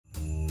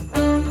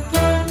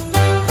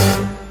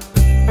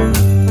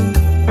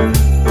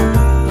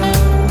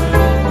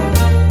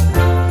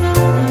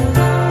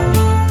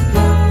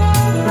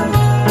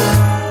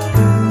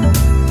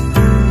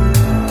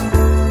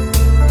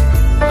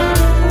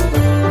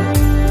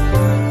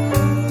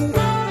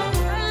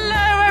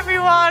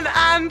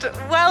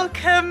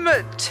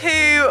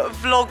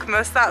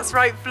Vlogmas. That's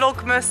right,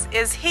 Vlogmas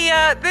is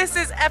here. This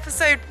is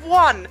episode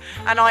 1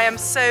 and I am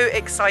so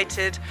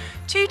excited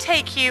to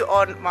take you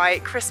on my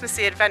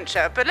Christmassy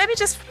adventure. But let me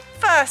just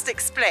first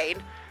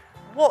explain,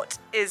 what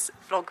is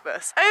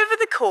Vlogmas? Over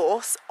the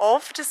course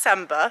of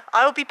December,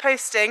 I will be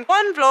posting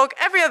one vlog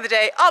every other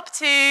day up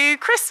to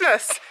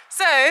Christmas.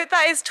 So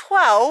that is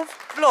 12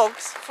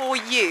 vlogs for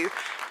you.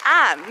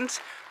 And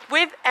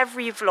with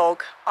every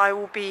vlog, I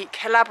will be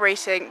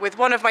collaborating with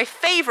one of my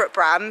favourite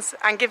brands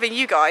and giving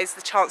you guys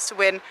the chance to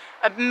win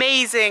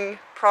amazing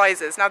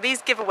prizes. Now,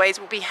 these giveaways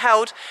will be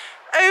held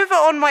over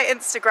on my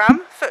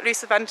Instagram,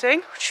 Footloose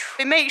Eventing.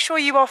 Make sure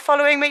you are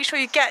following, make sure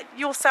you get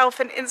yourself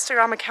an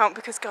Instagram account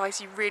because guys,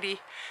 you really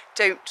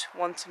don't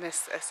want to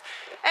miss this.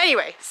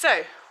 Anyway,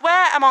 so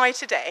where am I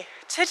today?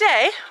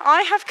 Today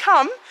I have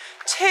come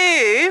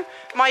to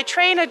my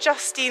trainer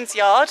Justine's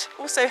yard,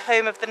 also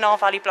home of the Nar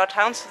Valley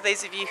Bloodhounds for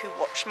those of you who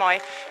watch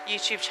my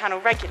YouTube channel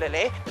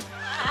regularly.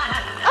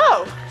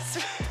 Oh,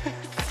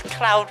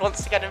 Cloud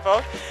wants to get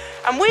involved.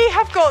 And we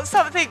have got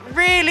something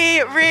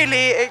really,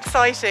 really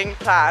exciting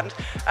planned.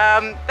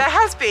 There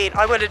has been,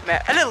 I will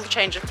admit, a little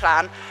change of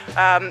plan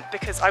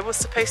because I was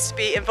supposed to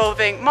be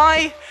involving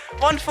my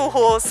wonderful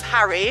horse,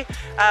 Harry,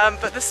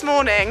 but this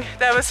morning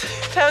there was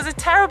a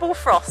terrible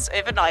frost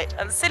overnight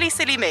and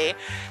silly me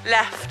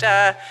left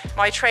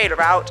my trailer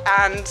out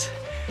and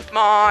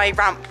my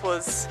ramp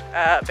was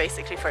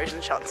basically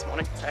frozen shut this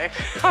morning. So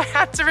I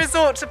had to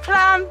resort to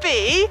plan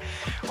B,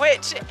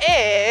 which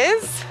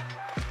is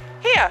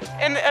here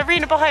in the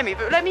arena behind me.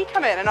 But let me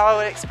come in and I will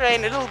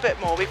explain a little bit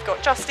more. We've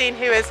got Justine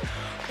who is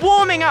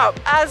warming up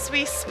as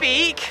we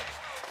speak.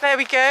 There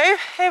we go,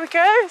 here we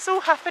go, it's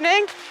all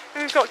happening.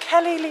 And we've got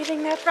Kelly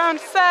leading Ned round.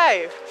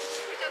 So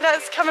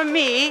let's come and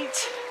meet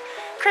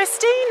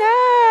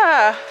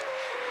Christina.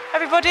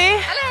 Everybody,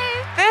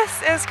 hello.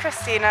 This is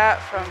Christina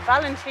from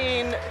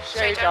Valentine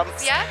Show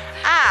Jumps. Yeah.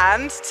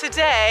 And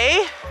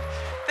today,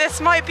 this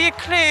might be a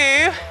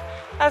clue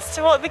as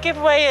to what the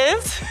giveaway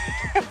is.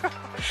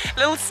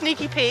 Little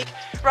sneaky peek.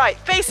 Right,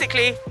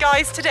 basically,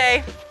 guys,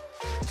 today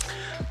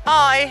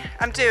I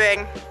am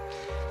doing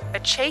a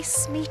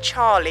Chase Me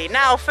Charlie.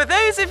 Now, for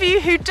those of you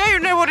who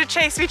don't know what a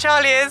Chase Me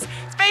Charlie is,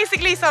 it's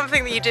basically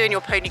something that you do in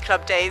your pony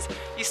club days.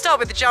 You start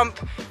with the jump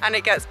and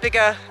it gets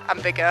bigger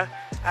and bigger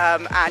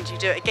and you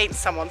do it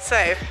against someone.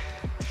 So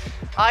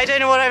I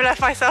don't know what I've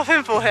left myself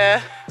in for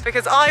here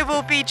because I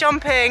will be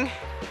jumping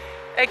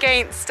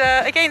against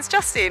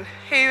Justine,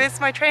 who is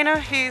my trainer,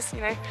 who's,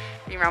 you know,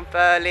 been around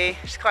Burley.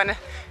 She's quite an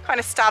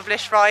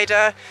established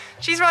rider.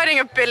 She's riding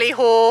a billy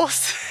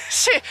horse.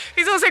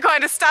 She's also quite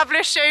an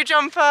established show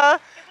jumper.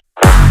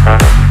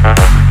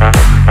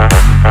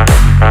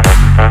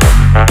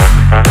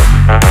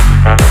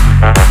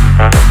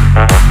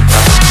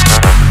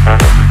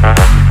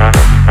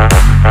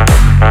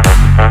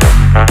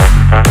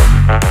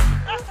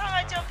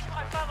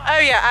 Oh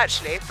yeah,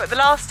 actually, but the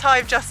last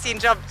time Justine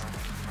jumped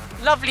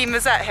lovely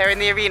Mazette here in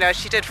the arena,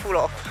 she did fall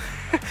off.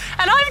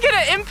 And I'm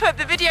going to input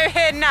the video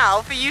here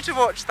now for you to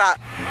watch that.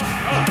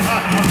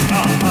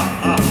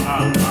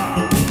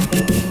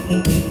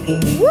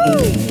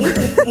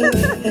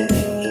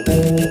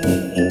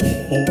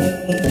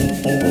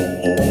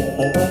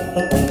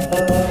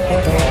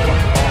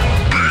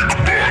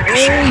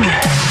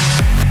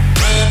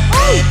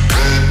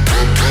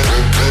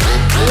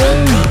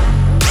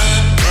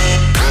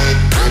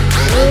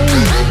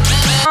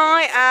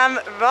 I am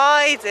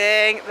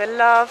riding the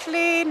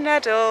lovely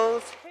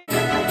Neddles.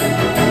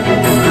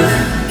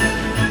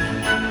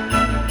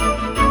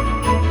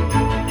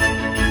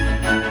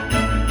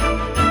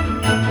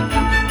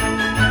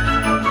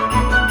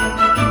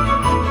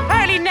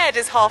 Apparently Ned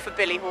is half a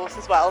billy horse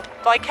as well,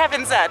 by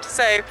Kevin Z,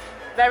 so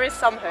there is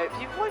some hope.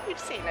 What have you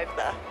seen over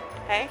there?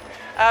 Okay.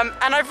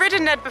 And I've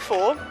ridden Ned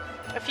before,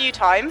 a few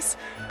times,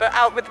 but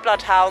out with the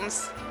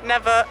Bloodhounds.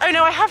 Never. Oh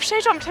no, I have show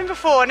jumped him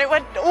before and it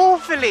went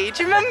awfully.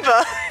 Do you remember?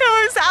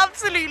 It was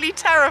absolutely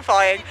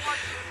terrifying.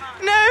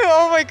 No,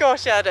 oh my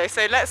gosh, yeah, no.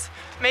 So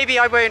maybe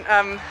I won't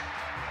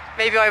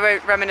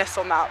reminisce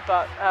on that,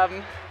 but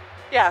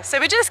yeah. So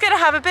we're just gonna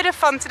have a bit of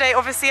fun today.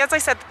 Obviously, as I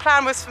said, the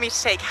plan was for me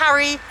to take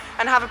Harry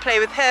and have a play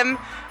with him,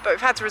 but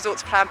we've had to resort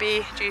to plan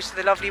B due to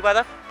the lovely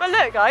weather. But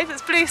look, guys,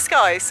 it's blue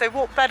skies. So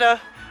what better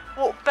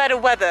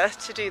weather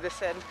to do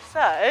this in? So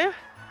yeah,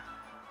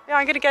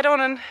 I'm gonna get on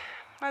and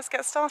let's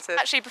get started.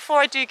 Actually, before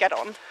I do get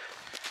on,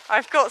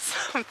 I've got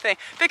something,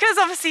 because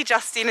obviously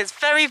Justine is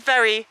very,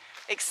 very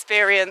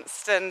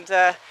experienced and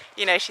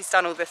you know, she's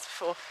done all this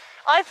before.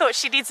 I thought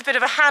she needs a bit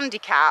of a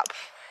handicap.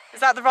 Is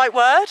that the right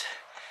word?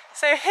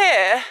 So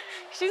here,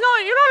 you're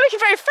not looking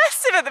very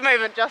festive at the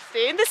moment,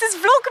 Justine. This is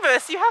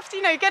Vlogmas. You have to,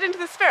 you know, get into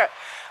the spirit.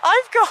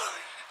 I've got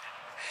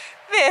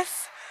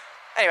this.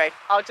 Anyway,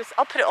 I'll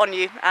put it on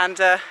you and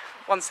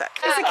one sec.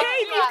 It's a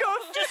cape you've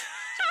got.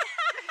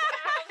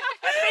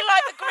 I feel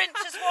like the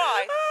Grinch's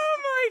wife. Oh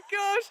my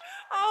gosh.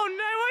 Oh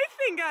no, I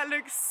think that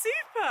looks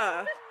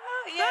super.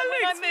 Yeah, that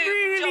looks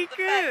really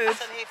good.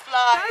 And he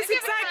flies. That's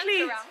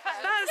exactly,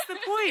 that's the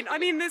point. I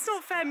mean, it's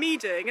not fair me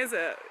doing, is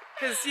it?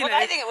 Because, you know,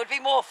 I think it would be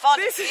more fun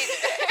if you did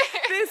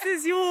it.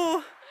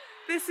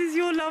 This is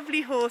your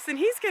lovely horse, and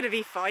he's going to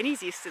be fine.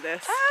 He's used to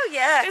this. Oh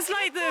yeah. It's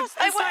like the.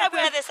 I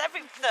wear this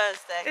every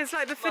Thursday. It's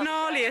like the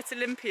finale at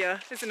Olympia,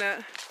 isn't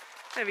it?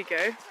 There we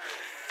go.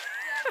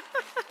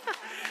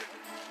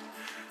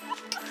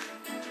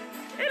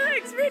 It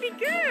looks really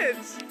good.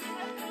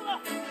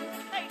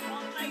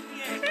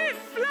 It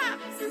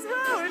flaps as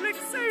well. It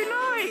looks so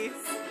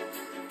nice.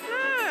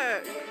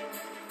 Look.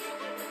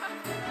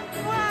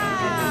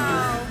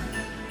 Wow.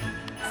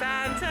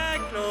 Santa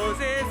Claus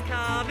is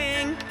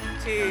coming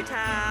to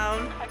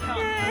town. I can't.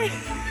 Yay.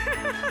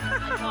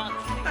 I can't.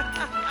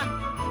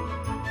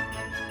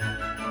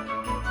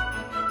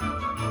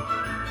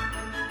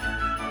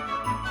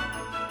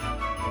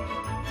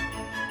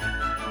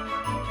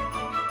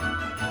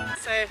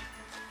 So,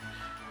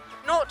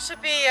 not to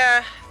be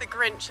the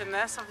Grinch in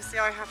this, obviously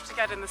I have to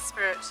get in the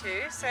spirit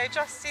too. So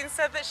Justine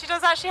said that she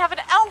does actually have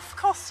an elf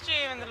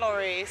costume in the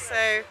lorry.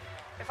 So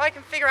if I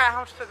can figure out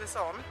how to put this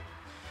on.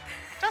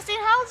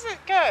 Justine, how does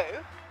it go? I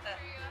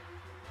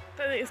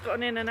don't think it's got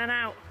an in and an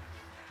out.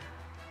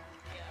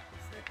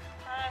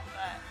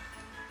 Perfect.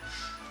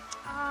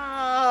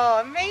 Oh,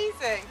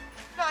 amazing.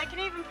 Look, I can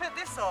even put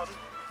this on.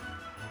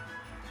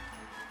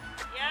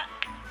 Yeah.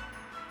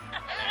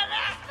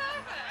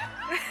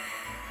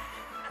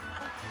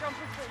 Jump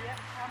into it, yeah.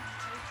 1,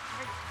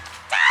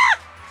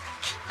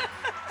 2, 3.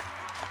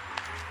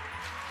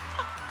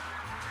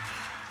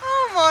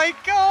 Oh my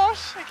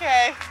gosh.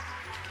 Okay.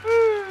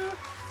 Woo.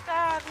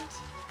 Stand.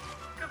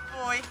 Good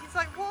boy. He's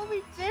like, what are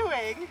we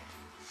doing?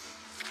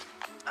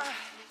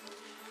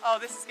 Oh,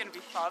 this is going to be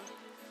fun.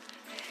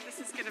 This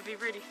is going to be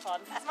really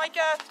fun. Is my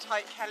girth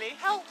tight, Kelly?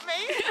 Help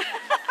me.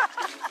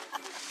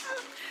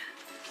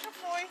 Good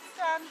boy.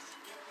 Stand.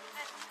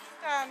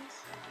 Stand.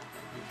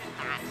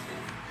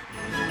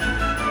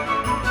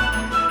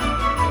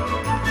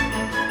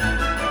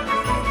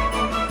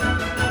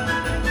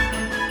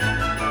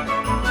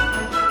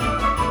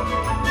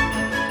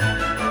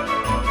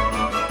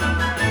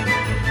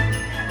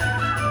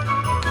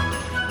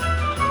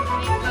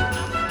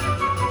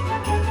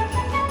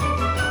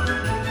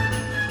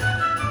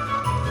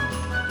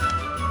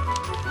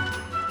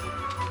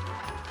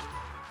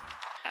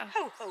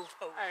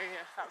 Oh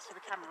yeah, that was for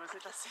the camera, was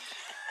it, Justine?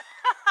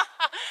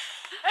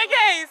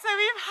 Okay, so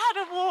we've had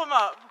a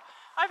warm-up.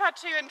 I've had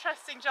 2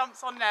 interesting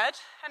jumps on Ned,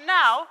 and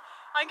now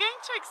I'm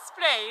going to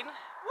explain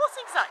what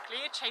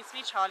exactly a Chase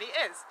Me Charlie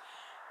is.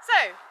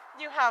 So,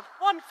 you have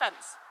one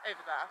fence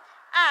over there,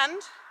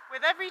 and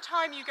with every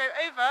time you go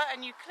over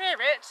and you clear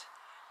it,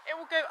 it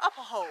will go up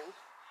a hole.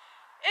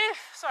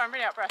 Sorry, I'm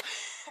really out of breath.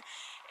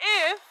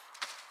 If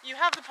you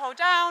have the pole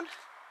down,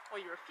 or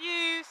you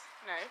refuse,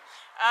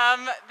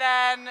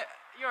 then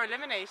you're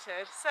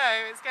eliminated. So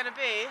it's going to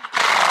be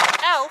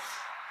Elf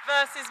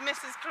versus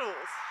Mrs.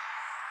 Claus.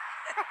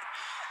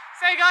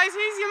 So guys,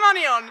 who's your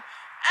money on?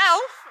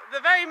 Elf, the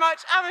very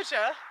much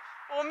amateur,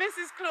 or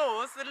Mrs.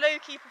 Claus, the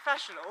low-key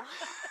professional?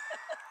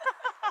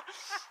 I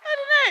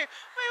don't know.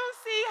 We will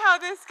see how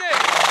this goes.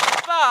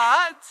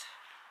 But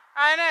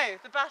I know,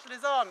 the battle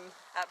is on.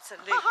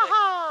 Absolutely.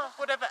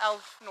 Whatever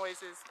elf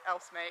noises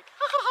elves make.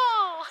 Ho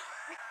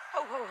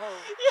ho ho.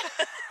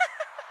 Yeah.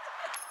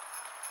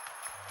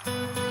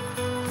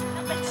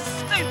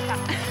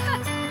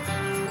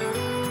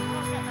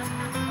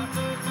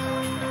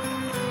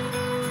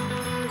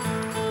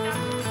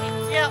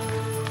 Yep.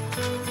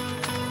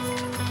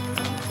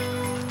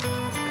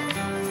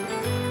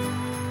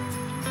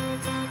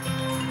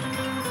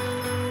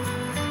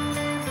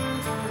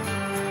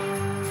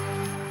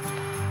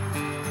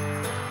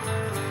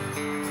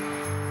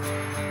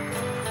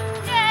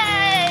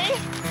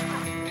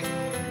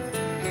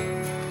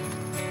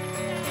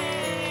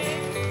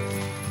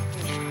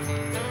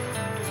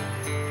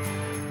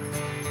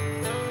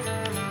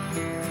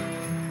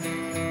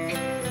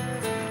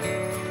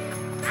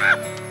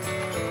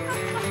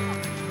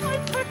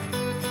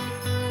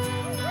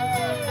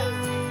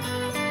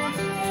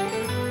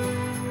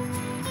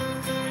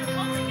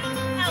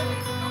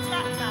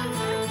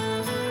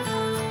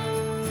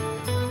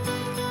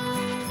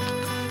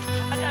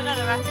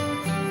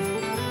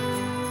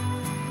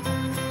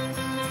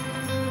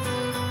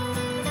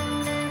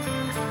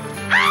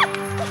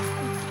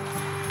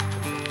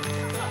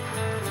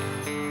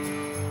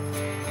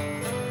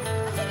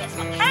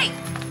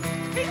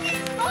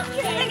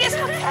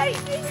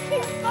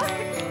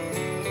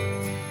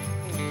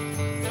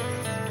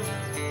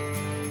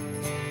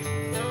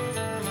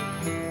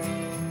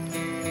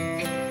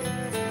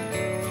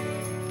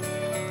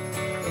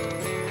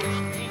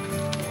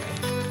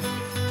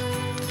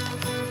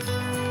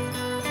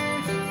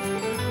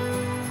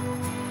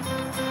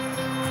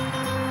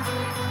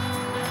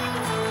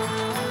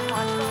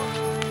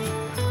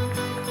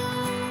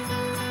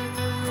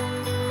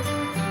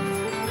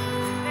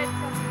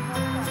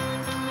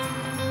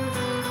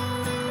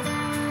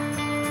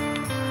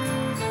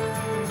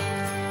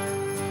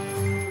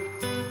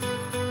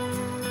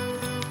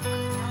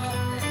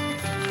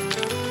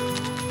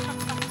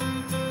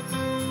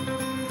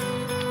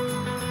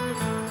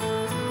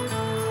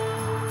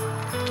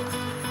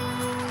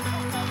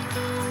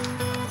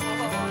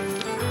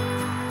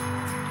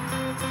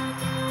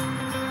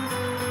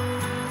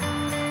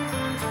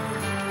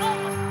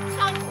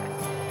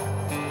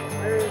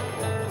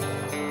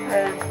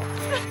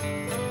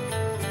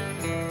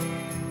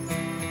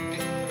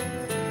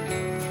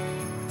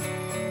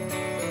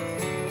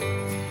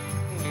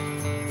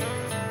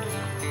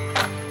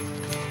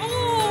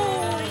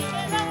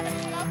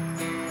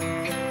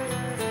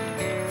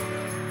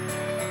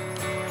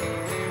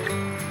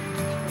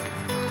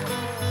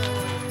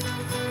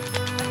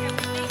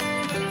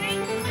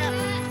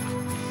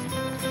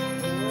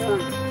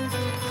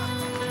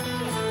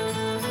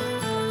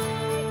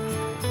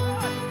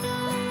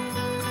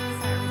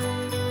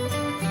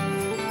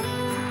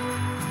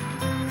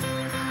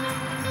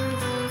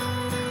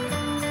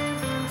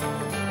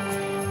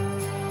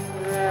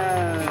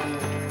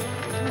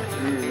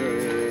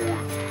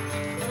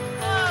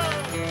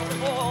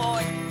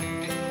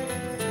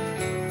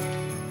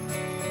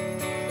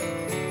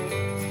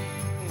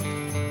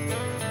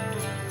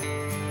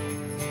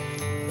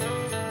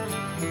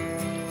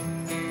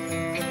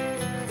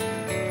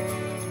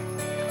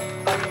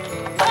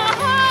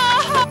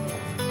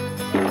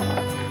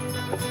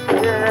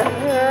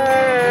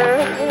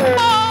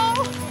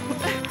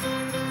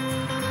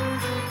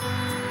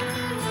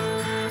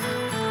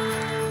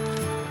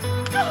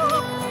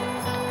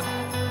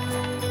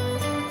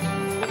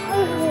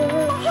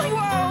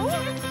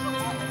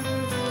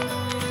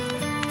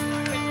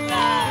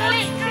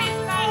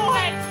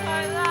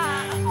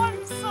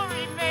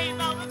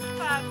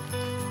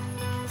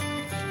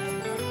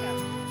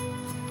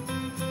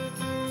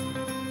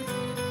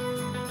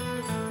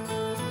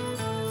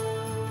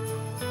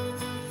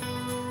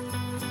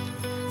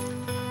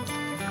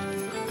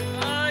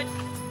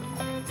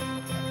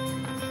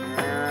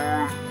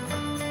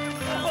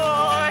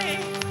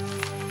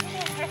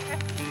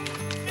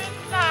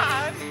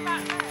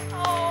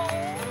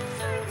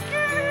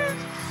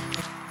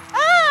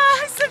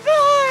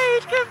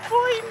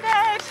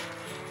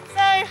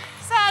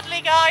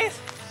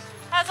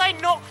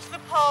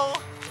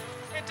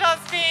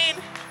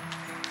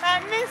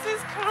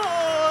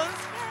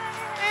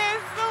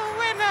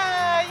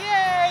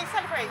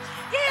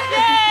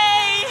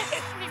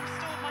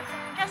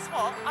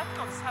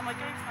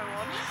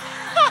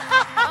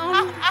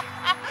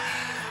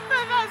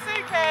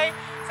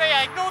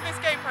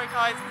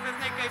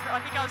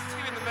 I was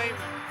too in the moment.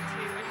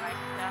 Anyway,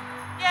 yeah.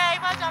 Yay,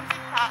 well done, big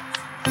pats.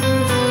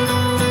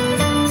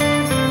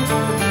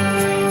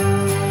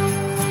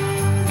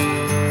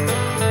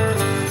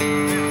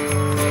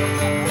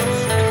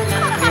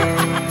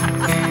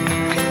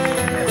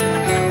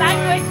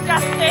 Language,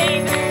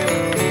 Justine.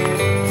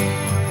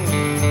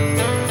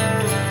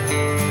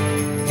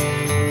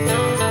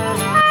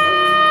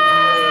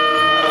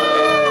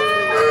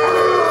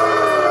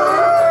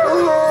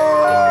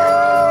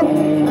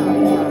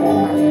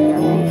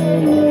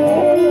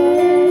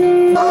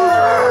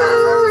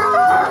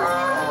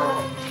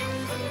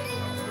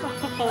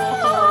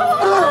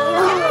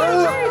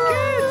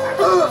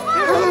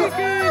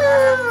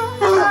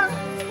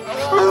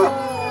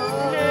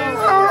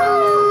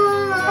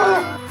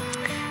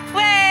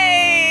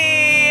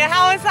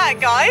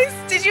 Guys,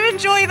 did you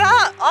enjoy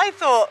that? I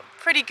thought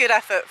pretty good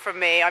effort from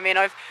me. I mean,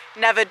 I've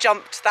never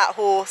jumped that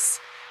horse.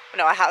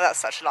 No, I have. That's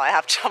such a lie. I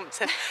have jumped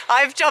him.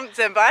 I've jumped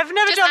him, but I've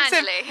never jumped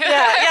him.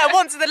 Yeah.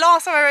 Once. The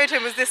last time I rode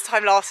him was this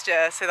time last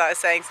year, so that is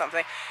saying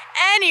something.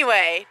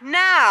 Anyway,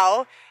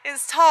 now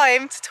it's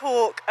time to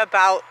talk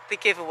about the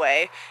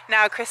giveaway.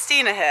 Now,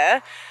 Christina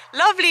here,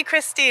 lovely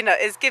Christina,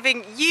 is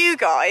giving you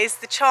guys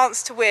the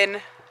chance to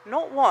win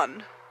not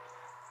one,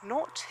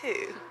 not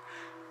two,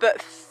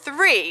 but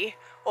 3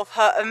 of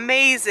her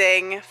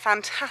amazing,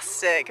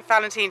 fantastic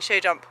Valentine Show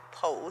Jump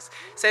poles.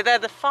 So they're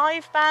the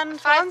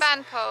 5-band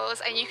ones?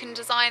 poles, and you can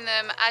design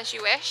them as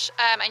you wish,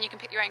 and you can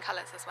pick your own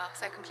colours as well,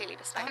 so completely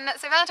bespoke.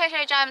 So Valentine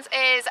Show Jumps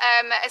is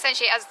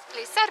essentially, as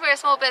Luce said, we're a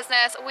small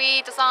business.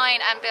 We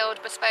design and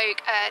build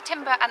bespoke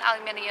timber and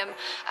aluminium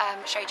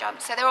show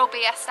jumps, so they're all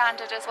BS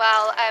standard as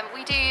well.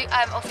 We do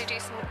also do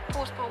some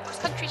portable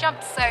cross-country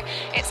jumps, so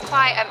it's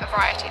quite a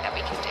variety that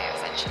we can do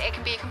essentially. It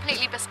can be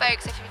completely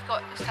bespoke, so if you've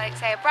got, like,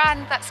 say, a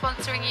brand that's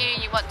sponsoring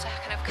you, you want to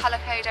kind of colour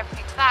code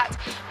everything to that,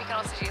 we can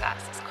also do that.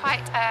 So it's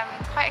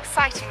quite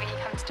exciting when you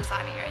come to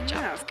designing your own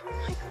jumps.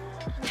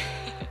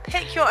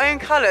 Pick your own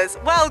colours.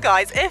 Well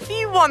guys, if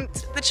you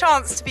want the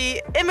chance to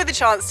be in with the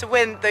chance to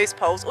win those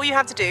poles, all you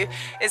have to do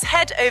is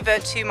head over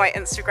to my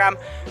Instagram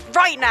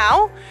right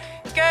now,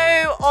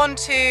 go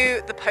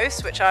onto the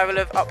post, which I will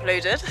have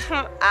uploaded,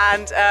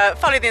 and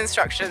follow the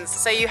instructions.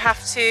 So you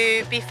have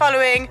to be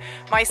following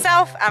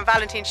myself and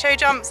Valentine Show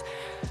Jumps,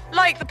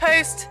 like the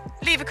post,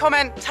 leave a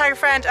comment, tag a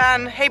friend,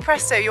 and hey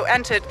presto, you're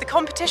entered. The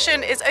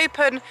competition is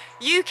open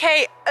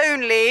UK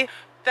only.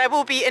 There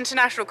will be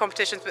international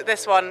competitions, but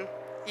this one,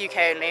 UK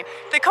only.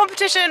 The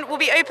competition will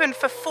be open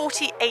for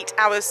 48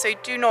 hours, so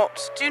do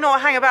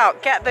not hang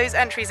about. Get those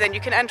entries in.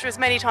 You can enter as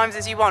many times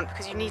as you want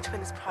because you need to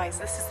win this prize.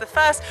 This is the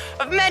first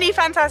of many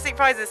fantastic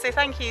prizes, so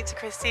thank you to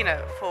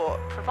Christina for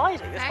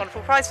providing this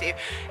wonderful prize for you.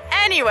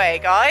 Anyway,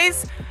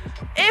 guys,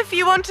 if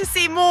you want to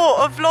see more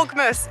of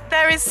Vlogmas,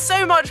 there is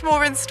so much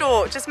more in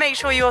store. Just make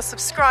sure you're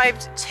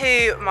subscribed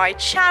to my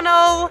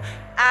channel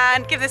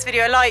and give this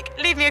video a like,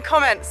 leave me a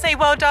comment, say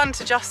well done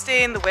to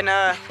Justine, the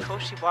winner. Of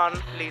course she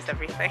won, lose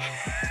everything.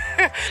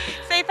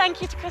 Say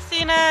thank you to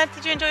Christina.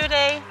 Did you enjoy your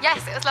day?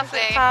 Yes, it was lovely.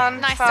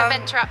 Nice to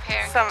venture up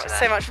here.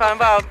 So much fun.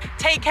 Well,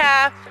 take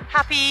care.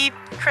 Happy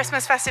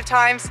Christmas festive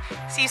times.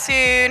 See you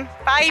soon.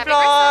 Bye,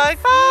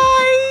 vlog.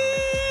 Bye.